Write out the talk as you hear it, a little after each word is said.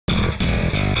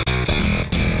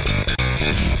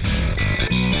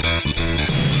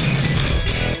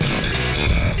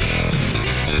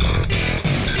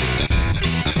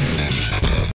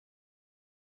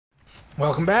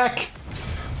Welcome back.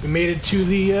 We made it to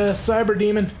the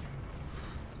Cyberdemon.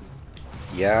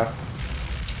 Yeah.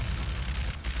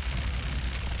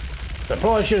 So I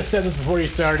probably should have said this before you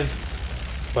started,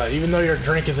 but even though your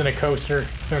drink is in a coaster,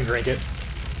 don't drink it.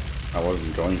 I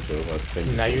wasn't going to, but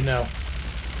Now you know.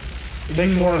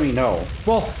 Thanks for letting me know.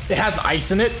 Well, it has ice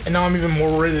in it, and now I'm even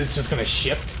more worried that it's just going to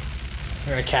shift.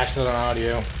 I'm going to catch that on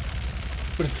audio.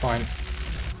 But it's fine.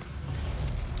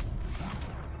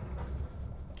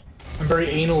 I'm very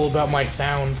anal about my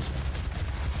sounds.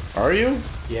 Are you?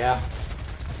 Yeah.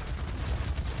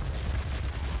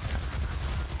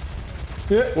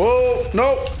 Whoa!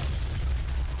 No!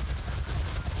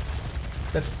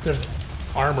 There's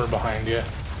armor behind you.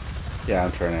 Yeah,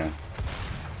 I'm trying to.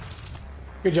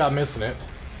 Good job missing it.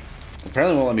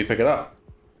 Apparently won't let me pick it up.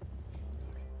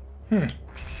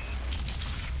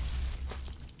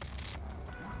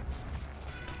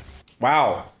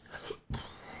 Wow.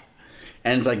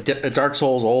 And it's like it's Dark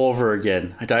Souls all over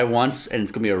again. I die once, and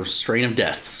it's gonna be a strain of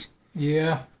deaths.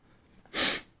 Yeah.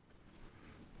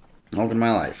 Welcome to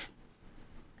my life.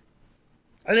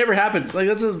 It never happens. Like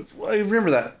I remember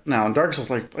that now in Dark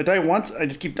Souls. Like I die once, I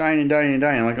just keep dying and dying and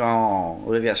dying. I'm like, oh,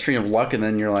 like that string of luck, and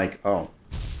then you're like, oh,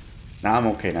 now I'm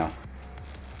okay now.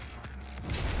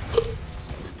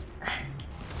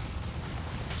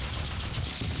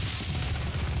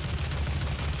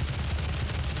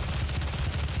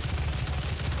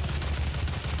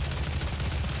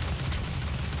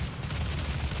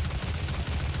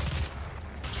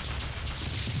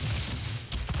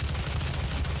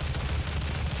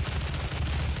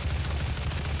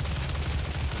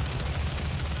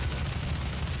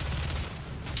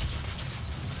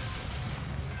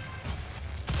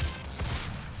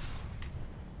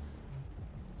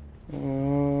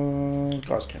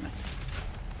 Gauss cannon.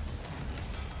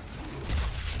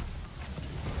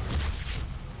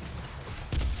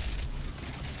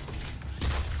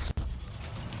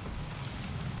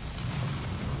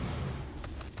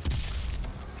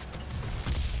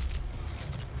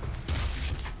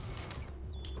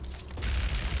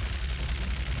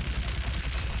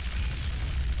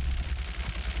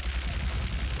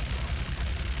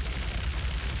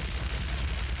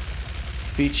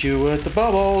 Beat you with the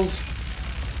bubbles.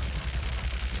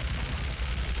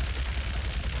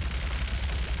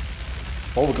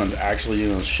 Bulbagun's actually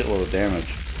doing a shitload of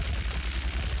damage.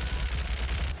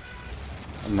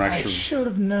 I should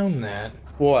have known that.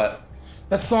 What?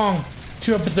 That song,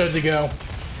 2 episodes ago.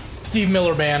 Steve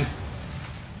Miller Band.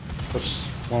 Which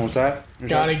one was that?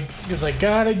 It's like,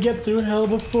 gotta get through hell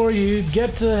before you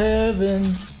get to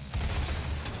heaven.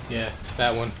 Yeah,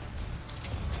 that one.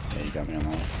 Yeah, you got me on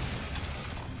that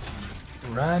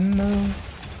one. Right now,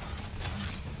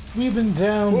 we've been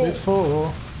down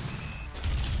before.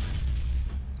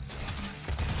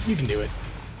 You can do it.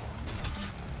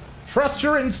 Trust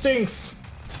your instincts.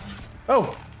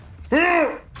 Oh.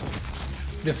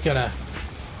 Just gonna.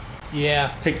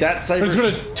 Yeah. Take that, Cyber. I'm just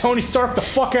gonna Tony Stark the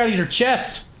fuck out of your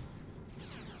chest.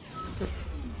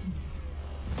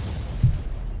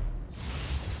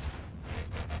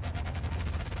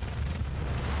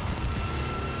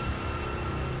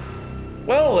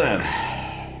 Well then.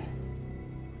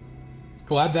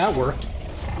 Glad that worked.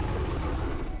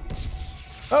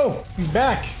 Oh, he's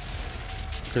back.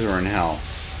 Because we're in hell.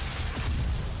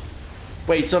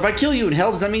 Wait, so if I kill you in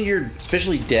hell, does that mean you're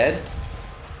officially dead?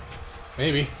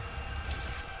 Maybe.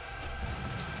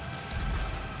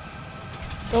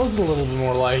 That was a little bit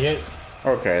more like it.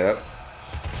 Okay,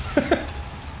 that...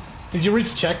 Did you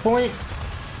reach checkpoint?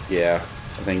 Yeah,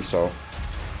 I think so.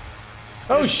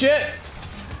 Oh shit!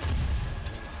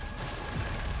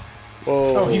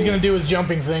 Whoa. Oh, he's gonna do his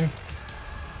jumping thing.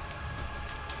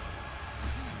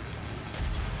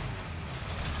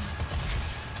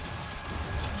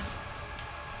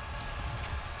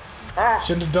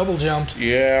 Shouldn't have double jumped.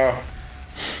 Yeah.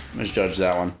 Let's judge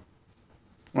that one. Oh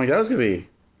my god, that was gonna be...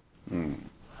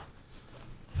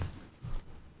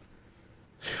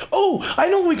 Oh, I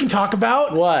know what we can talk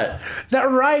about. What? That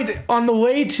ride on the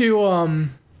way to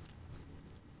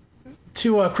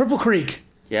Cripple Creek.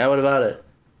 Yeah, what about it?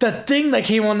 That thing that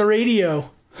came on the radio.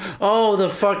 Oh, the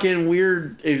fucking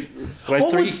weird...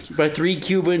 By 3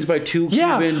 Cubans, by 2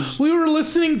 Cubans. Yeah, we were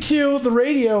listening to the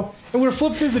radio, and we were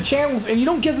flipping through the channels, and you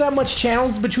don't get that much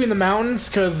channels between the mountains,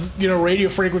 because, you know, radio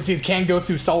frequencies can go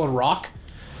through solid rock.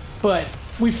 But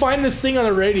we find this thing on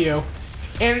the radio,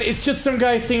 and it's just some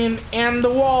guy singing, and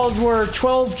the walls were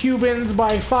 12 Cubans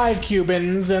by 5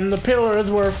 Cubans, and the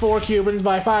pillars were 4 Cubans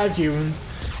by 5 Cubans.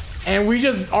 And we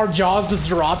just, our jaws just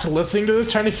dropped listening to this,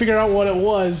 trying to figure out what it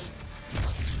was.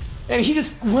 And he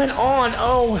just went on,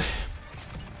 oh,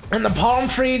 And the palm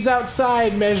trees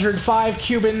outside measured 5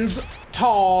 cubits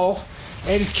tall.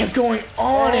 And he just kept going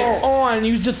on and on.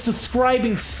 He was just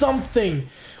describing something.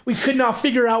 We could not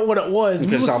figure out what it was. We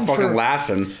could stop fucking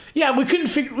laughing. Yeah, we couldn't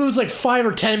figure... It was like 5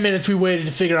 or 10 minutes we waited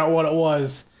to figure out what it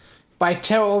was. By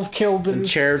 12 cubits. And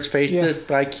chairs faced this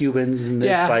by cubits and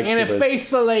this by cubits. And it faced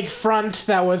the like front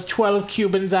that was 12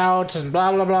 cubits out and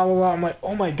blah, blah, blah, blah, blah. I'm like,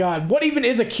 oh my god. What even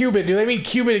is a cubit? Do they mean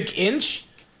cubic inch?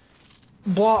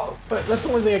 Blah. But that's the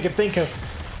only thing I could think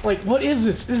of. Like, what is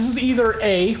this? This is either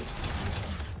a...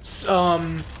 What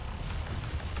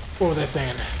was I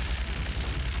saying?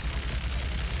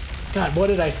 God, what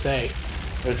did I say?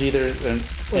 It's either an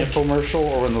infomercial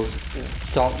or one of those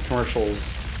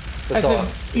commercials.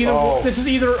 This is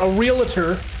either a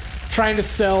realtor trying to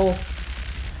sell...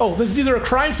 Oh, this is either a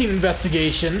crime scene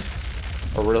investigation.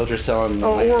 A realtor selling...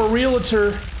 Or a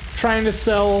realtor trying to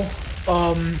sell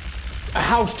a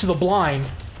house to the blind.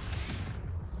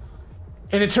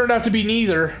 And it turned out to be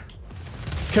neither.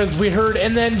 Because we heard,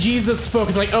 and then Jesus spoke,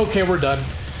 and like, okay, we're done.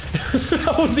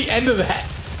 That was the end of that.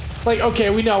 Like, okay,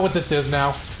 we know what this is now.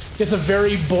 It's a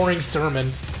very boring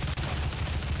sermon.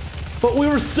 But we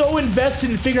were so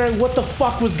invested in figuring out what the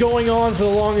fuck was going on for the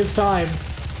longest time.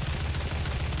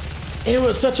 And it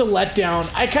was such a letdown.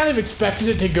 I kind of expected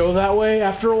it to go that way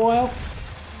after a while.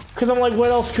 Because I'm like, what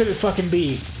else could it fucking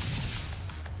be?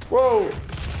 Whoa.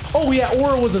 Oh yeah,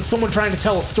 or was it someone trying to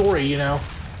tell a story, you know?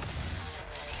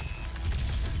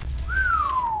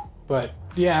 But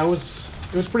yeah, it was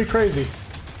pretty crazy.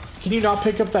 Can you not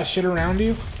pick up that shit around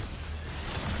you?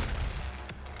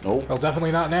 Nope. Well,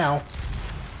 definitely not now.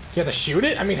 You have to shoot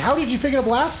it? I mean, how did you pick it up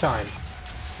last time?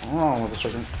 Oh, wait a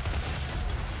second.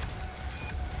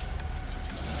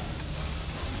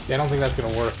 Yeah, I don't think that's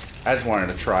gonna work. I just wanted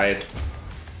to try it.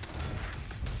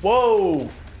 Whoa!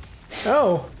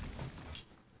 Oh.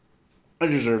 I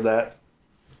deserve that.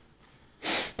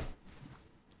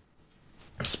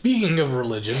 Speaking of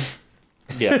religion.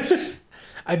 Yes.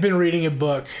 I've been reading a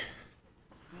book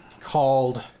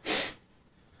called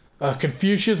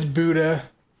Confucius, Buddha,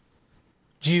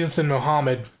 Jesus, and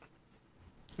Muhammad.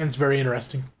 And it's very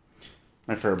interesting.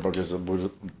 My favorite book is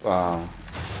Buddha,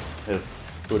 if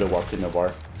Buddha walked into a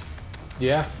bar.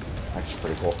 Yeah. Actually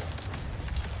pretty cool.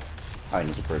 I think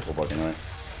it's a pretty cool book anyway.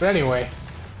 But anyway.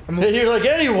 You're like,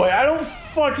 anyway, I don't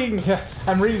fucking... Yeah,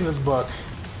 I'm reading this book.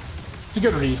 It's a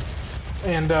good read.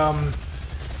 And,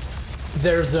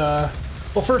 there's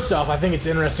well, first off, I think it's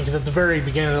interesting because at the very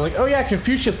beginning, they're like, oh yeah,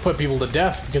 Confucius put people to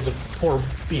death because of poor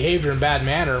behavior and bad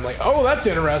manner. I'm like, oh, that's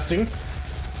interesting.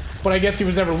 But I guess he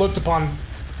was never looked upon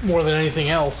more than anything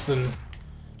else than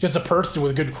just a person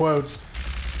with good quotes.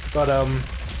 But,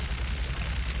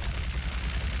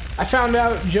 I found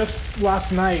out just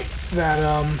last night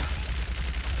that,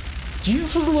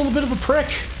 Jesus was a little bit of a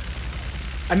prick.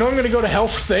 I know I'm gonna go to hell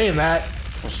for saying that.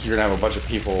 You're gonna have a bunch of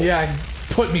people... Yeah,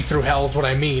 put me through hell is what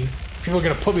I mean. People are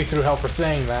gonna put me through hell for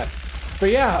saying that.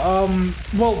 But yeah,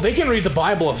 well, they can read the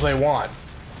Bible if they want.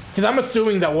 Because I'm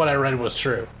assuming that what I read was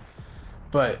true.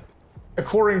 But,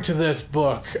 according to this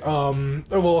book,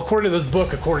 well, according to this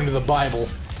book, according to the Bible,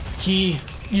 he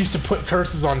used to put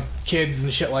curses on kids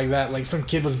and shit like that. Like, some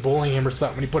kid was bullying him or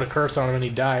something, and he put a curse on him and he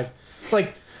died.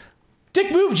 Like,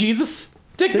 dick move, Jesus!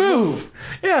 Dick move!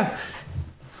 Yeah.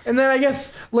 And then I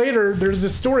guess later, there's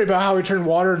this story about how he turned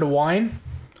water into wine.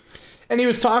 And he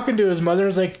was talking to his mother.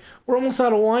 He's like, we're almost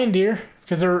out of wine, dear.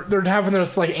 Because they're having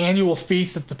this, like, annual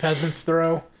feast that the peasants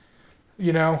throw.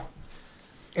 You know?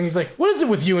 And he's like, what is it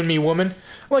with you and me, woman?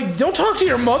 I'm like, don't talk to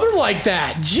your mother like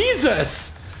that.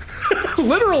 Jesus!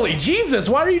 Literally, Jesus.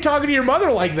 Why are you talking to your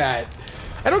mother like that?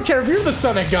 I don't care if you're the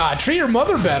son of God. Treat your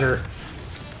mother better.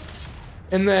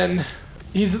 And then,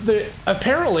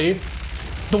 apparently,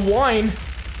 the wine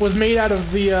was made out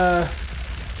of the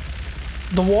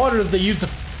water that they used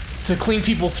to clean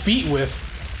people's feet with.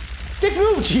 Dick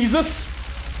move, Jesus!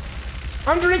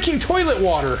 I'm drinking toilet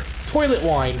water. Toilet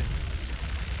wine.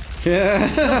 Yeah.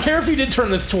 I don't care if you did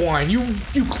turn this to wine.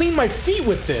 You clean my feet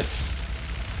with this.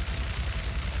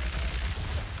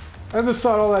 I just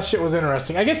thought all that shit was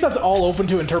interesting. I guess that's all open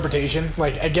to interpretation.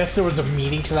 Like, I guess there was a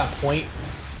meaning to that point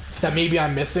that maybe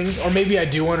I'm missing. Or maybe I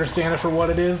do understand it for what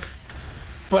it is.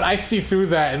 But I see through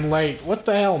that and like, what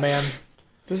the hell, man?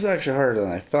 This is actually harder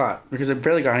than I thought. Because I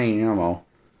barely got any ammo.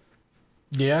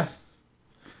 Yeah.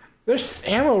 There's just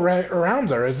ammo right around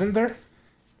there, isn't there?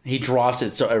 He drops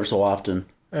it ever so often.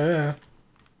 Is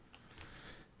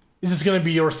this gonna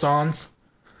be your songs?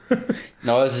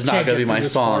 No, this is not gonna be my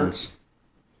songs.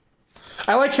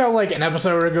 I like how, like, an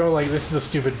episode ago, like, this is a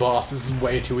stupid boss, this is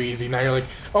way too easy. Now you're like,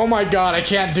 oh my god, I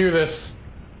can't do this.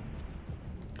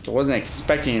 I wasn't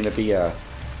expecting it to be a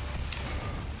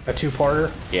A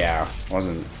two-parter? Yeah,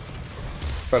 wasn't.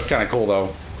 That's kind of cool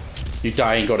though. You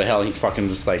die and go to hell, and he's fucking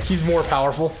just like. He's more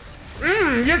powerful.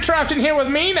 You're trapped in here with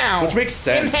me now. Which makes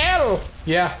sense. In hell.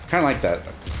 Yeah. Kind of like that,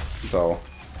 though.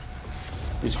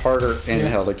 He's harder in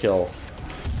hell to kill.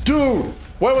 Dude,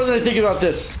 why wasn't I thinking about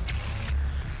this?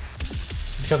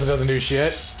 Because it doesn't do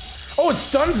shit. Oh, it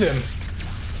stuns him.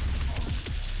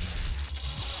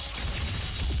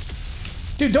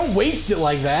 Dude, don't waste it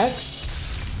like that.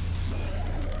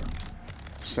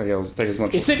 Just take as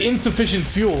much. It said insufficient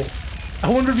fuel. I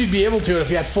wonder if you'd be able to if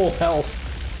you had full health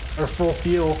or full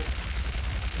fuel.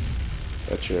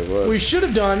 Bet you it would. What we should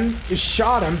have done is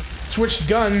shot him, switched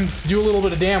guns, do a little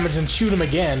bit of damage, and shoot him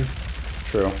again.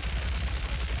 True.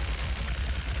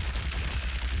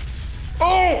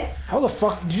 Oh! How the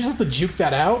fuck? Did you just have to juke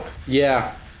that out?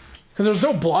 Yeah. Because there's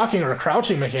no blocking or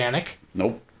crouching mechanic.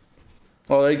 Nope.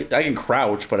 Well, I can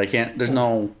crouch, but I can't. There's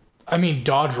no. I mean,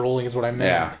 dodge rolling is what I meant.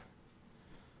 Yeah.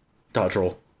 Dodge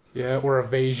roll. Yeah, or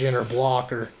evasion or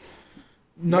block or.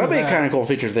 That'd be a kind of cool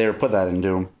feature if they ever put that in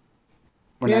Doom.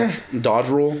 Yeah. Dodge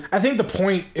roll. I think the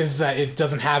point is that it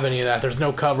doesn't have any of that. There's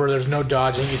no cover, there's no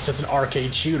dodging, it's just an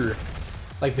arcade shooter.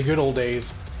 Like the good old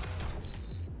days.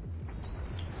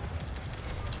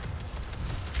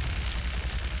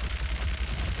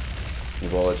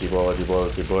 Ebola, Ebola, Ebola,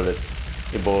 Ebola.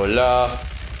 Ebola.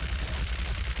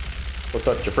 Don't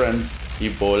touch your friends.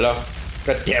 Ebola.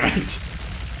 God damn it.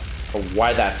 Oh,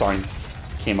 why that song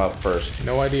came up first.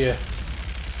 No idea.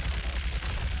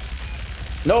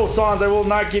 No, Sans, I will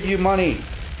not give you money.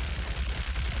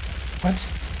 What?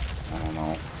 I don't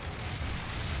know.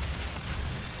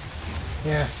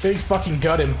 Yeah, big fucking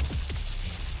gut him.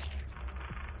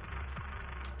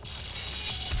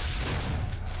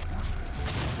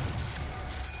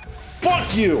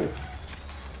 Fuck you!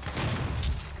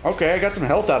 Okay, I got some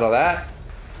health out of that.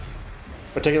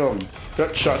 By taking a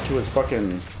gut shot to his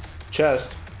fucking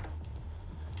chest.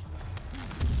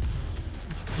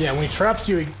 Yeah, when he traps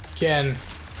you again.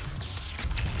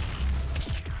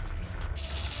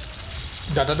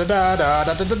 Da da da da da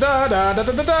da da da da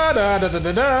da da da da da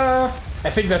da da. I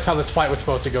think that's how this fight was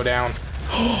supposed to go down.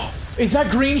 Is that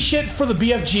green shit for the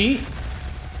BFG?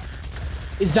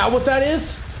 Is that what that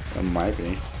is? It might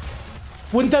be.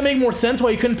 Wouldn't that make more sense why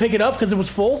you couldn't pick it up because it was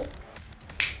full?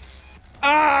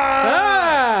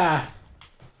 Ah!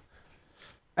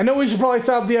 I know we should probably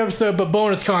stop the episode, but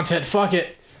bonus content, fuck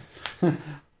it.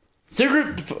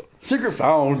 Secret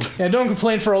found. Yeah, don't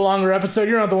complain for a longer episode.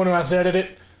 You're not the one who has to edit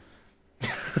it.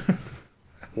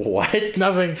 What?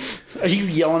 Nothing. Are you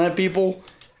yelling at people?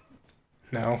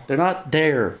 No. They're not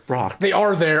there, Brâck. They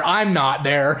are there. I'm not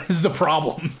there, is the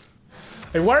problem.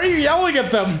 Like, why are you yelling at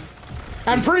them?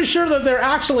 I'm pretty sure that they're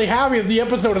actually happy that the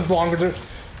episode is longer.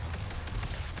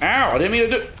 Ow, I didn't mean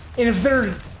to do. And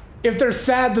if they're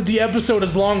sad that the episode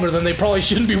is longer, then they probably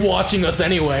shouldn't be watching us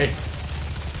anyway.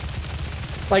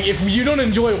 Like, if you don't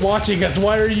enjoy watching us,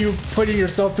 why are you putting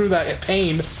yourself through that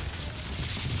pain?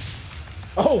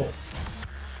 Oh!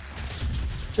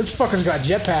 This fucker's got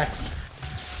jetpacks.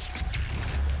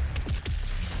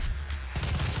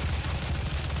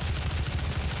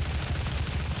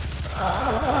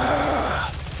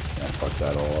 Yeah, fuck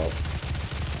that all up.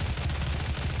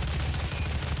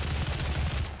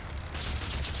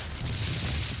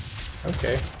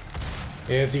 Okay.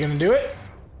 Is he gonna do it?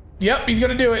 Yep, he's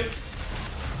gonna do it.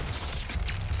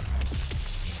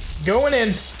 Going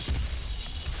in.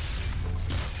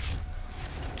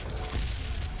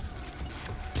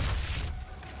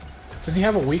 Does he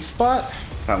have a weak spot?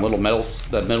 That little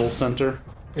that middle center.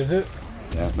 Is it?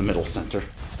 Yeah, the middle center.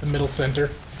 The middle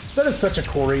center. That is such a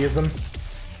Coreyism.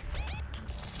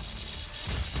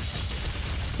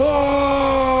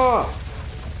 Ah!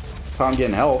 Tom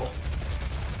getting health.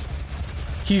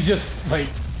 He's just, like,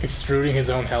 extruding his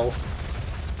own health.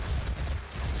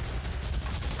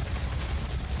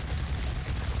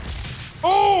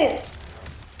 Oh!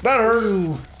 That hurt.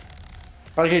 Ooh.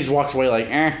 I think he just walks away like,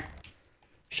 eh.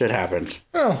 Shit happens.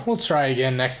 Well, we'll try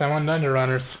again next time on Dungeon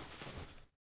Runners.